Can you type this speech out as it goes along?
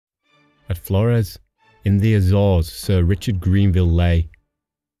At Flores, in the Azores, Sir Richard Grenville lay,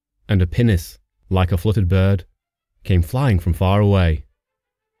 and a pinnace, like a fluttered bird, came flying from far away.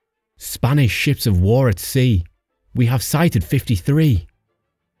 "Spanish ships of war at sea, we have sighted 53.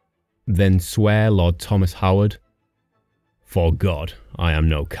 Then sware Lord Thomas Howard, "Fore God, I am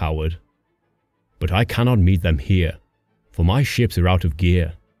no coward. But I cannot meet them here, for my ships are out of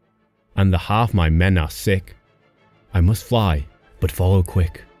gear, and the half my men are sick. I must fly, but follow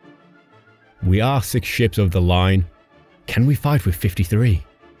quick. We are 6 ships of the line, can we fight with 53?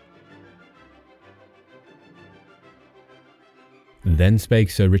 Then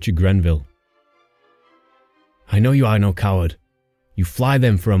spake Sir Richard Grenville, "I know you are no coward. You fly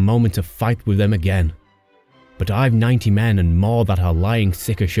them for a moment to fight with them again. But I've 90 men and more that are lying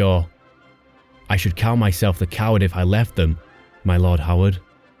sick ashore. I should count myself the coward if I left them, my Lord Howard,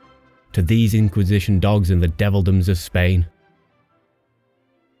 to these Inquisition dogs in the devildoms of Spain."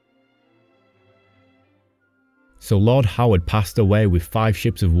 So Lord Howard passed away with 5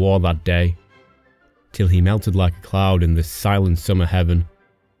 ships of war that day, till he melted like a cloud in the silent summer heaven.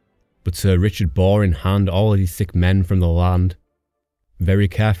 But Sir Richard bore in hand all his sick men from the land, very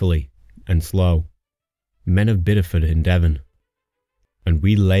carefully and slow, men of Bideford in Devon. And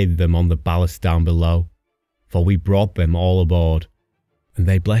we laid them on the ballast down below, for we brought them all aboard, and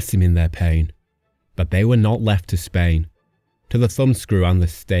they blessed him in their pain, that they were not left to Spain, to the thumbscrew and the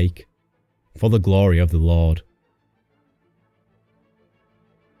stake, for the glory of the Lord.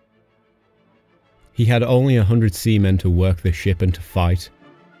 He had only 100 seamen to work the ship and to fight,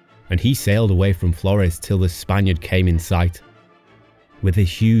 and he sailed away from Flores till the Spaniard came in sight, with his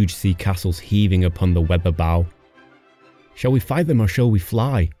huge sea castles heaving upon the weather bow. "Shall we fight them or shall we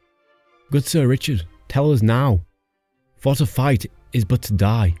fly? Good Sir Richard, tell us now, for to fight is but to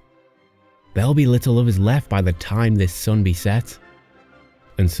die. There'll be little of us left by the time this sun be set."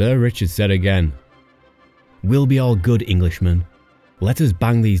 And Sir Richard said again, "We'll be all good Englishmen. Let us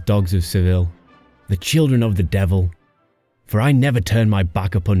bang these dogs of Seville, the children of the devil, for I never turned my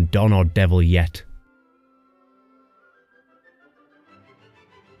back upon Don or devil yet."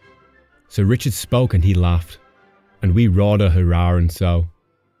 Sir Richard spoke and he laughed, and we roared a hurrah, and so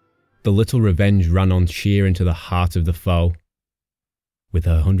the little Revenge ran on sheer into the heart of the foe, with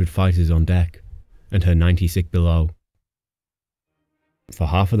her 100 fighters on deck and her 90 sick below. For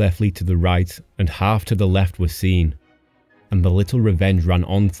half of their fleet to the right and half to the left were seen, and the little Revenge ran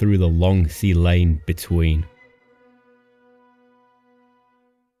on through the long sea lane between.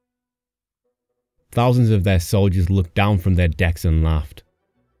 Thousands of their soldiers looked down from their decks and laughed.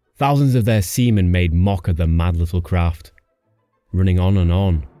 Thousands of their seamen made mock of the mad little craft, running on and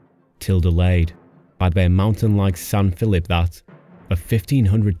on, till delayed by their mountain-like San Philip that, of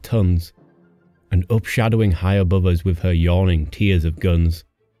 1,500 tons, and upshadowing high above us with her yawning tiers of guns,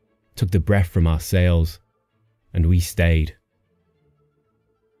 took the breath from our sails, and we stayed.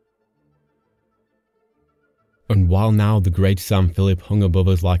 And while now the great San Philip hung above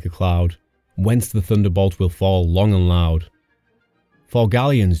us like a cloud, whence the thunderbolt will fall long and loud, 4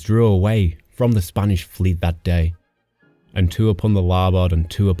 galleons drew away from the Spanish fleet that day, and 2 upon the larboard and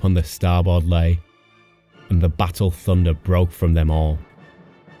 2 upon the starboard lay, and the battle thunder broke from them all.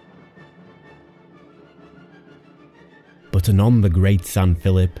 But anon the great San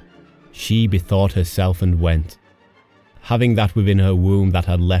Philip, she bethought herself and went, having that within her womb that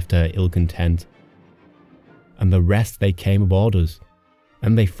had left her ill content. And the rest they came aboard us,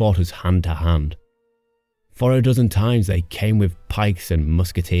 and they fought us hand to hand. For a dozen times they came with pikes and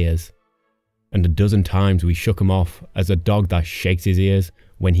musketeers, and a dozen times we shook 'em off as a dog that shakes his ears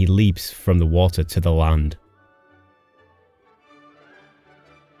when he leaps from the water to the land.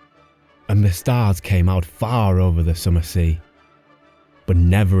 And the stars came out far over the summer sea, but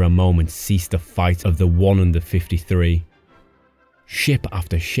never a moment ceased the fight of the 153. Ship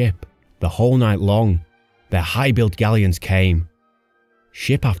after ship, the whole night long, their high-built galleons came.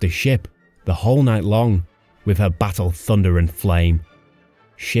 Ship after ship, the whole night long, with her battle thunder and flame.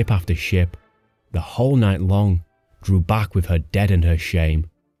 Ship after ship, the whole night long, drew back with her dead and her shame.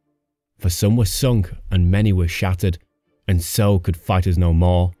 For some were sunk and many were shattered, and so could fight us no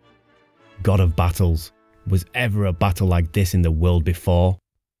more. God of battles, was ever a battle like this in the world before?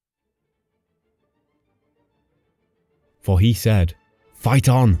 For he said, fight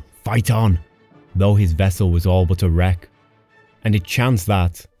on, though his vessel was all but a wreck. And it chanced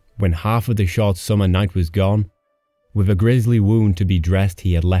that, when half of the short summer night was gone, with a grisly wound to be dressed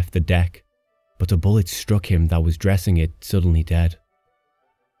he had left the deck, but a bullet struck him that was dressing it suddenly dead.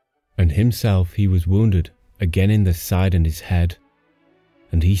 And himself he was wounded again in the side and his head,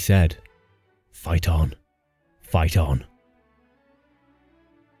 and he said, fight on, fight on.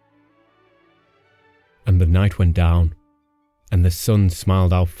 the night went down, and the sun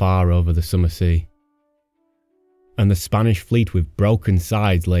smiled out far over the summer sea. And the Spanish fleet with broken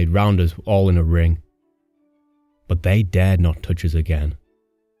sides laid round us all in a ring. But they dared not touch us again,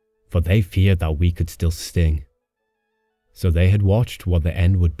 for they feared that we could still sting. So they had watched what the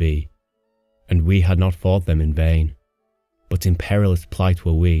end would be, and we had not fought them in vain. But in perilous plight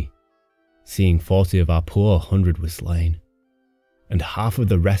were we, seeing 40 of our poor 100 were slain, and half of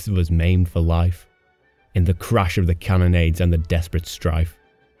the rest of us maimed for life, in the crash of the cannonades and the desperate strife.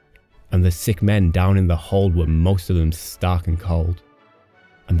 And the sick men down in the hold were most of them stark and cold,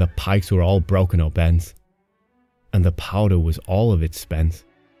 and the pikes were all broken or bent, and the powder was all of it spent,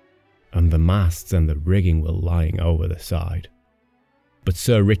 and the masts and the rigging were lying over the side. But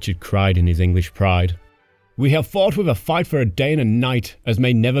Sir Richard cried in his English pride, "We have fought with a fight for a day and a night as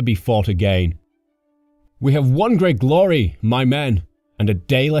may never be fought again. We have won great glory, my men, and a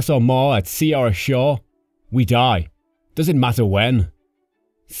day less or more at sea or ashore, we die. Does it matter when?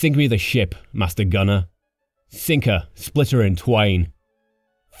 Sink me the ship, Master Gunner. Sink her, split her in twain.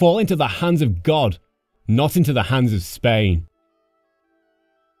 Fall into the hands of God, not into the hands of Spain."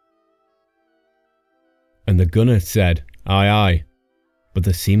 And the gunner said, "Aye, aye." But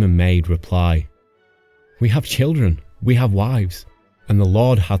the seaman made reply, "We have children, we have wives, and the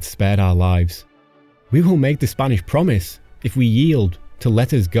Lord hath spared our lives. We will make the Spanish promise, if we yield, to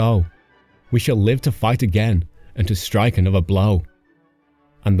let us go. We shall live to fight again, and to strike another blow."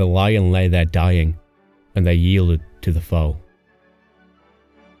 And the lion lay there dying, and they yielded to the foe.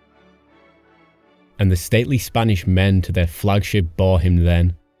 And the stately Spanish men to their flagship bore him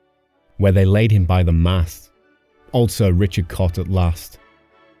then, where they laid him by the mast, old Sir Richard caught at last.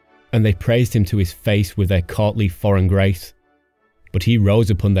 And they praised him to his face with their courtly foreign grace. But he rose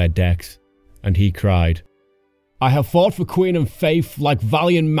upon their decks, and he cried, "I have fought for Queen and faith like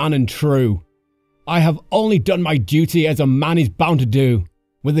valiant man and true. I have only done my duty as a man is bound to do.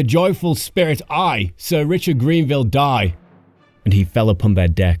 With a joyful spirit I, Sir Richard Grenville, die." And he fell upon their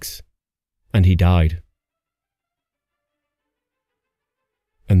decks, and he died.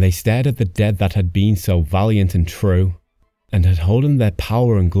 And they stared at the dead that had been so valiant and true, and had holden their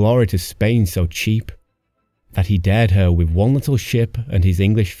power and glory to Spain so cheap, that he dared her with one little ship and his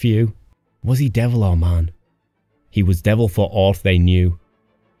English few. Was he devil or man? He was devil for aught they knew.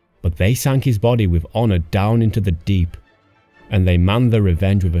 But they sank his body with honour down into the deep, and they manned the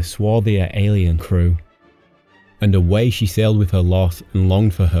Revenge with a swarthier alien crew. And away she sailed with her loss and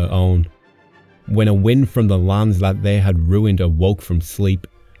longed for her own, when a wind from the lands that they had ruined awoke from sleep,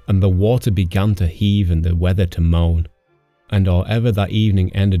 and the water began to heave and the weather to moan. And or ever that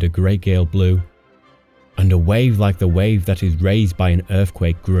evening ended a great gale blew, and a wave like the wave that is raised by an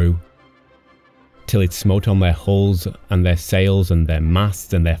earthquake grew, till it smote on their hulls and their sails and their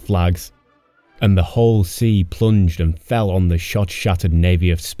masts and their flags, and the whole sea plunged and fell on the shot-shattered navy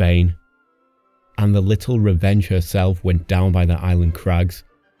of Spain. And the little Revenge herself went down by the island crags,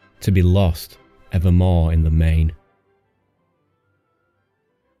 to be lost evermore in the main.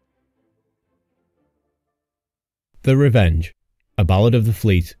 The Revenge, a Ballad of the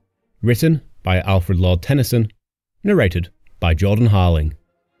Fleet, written by Alfred Tennyson, narrated by Jordan Harling.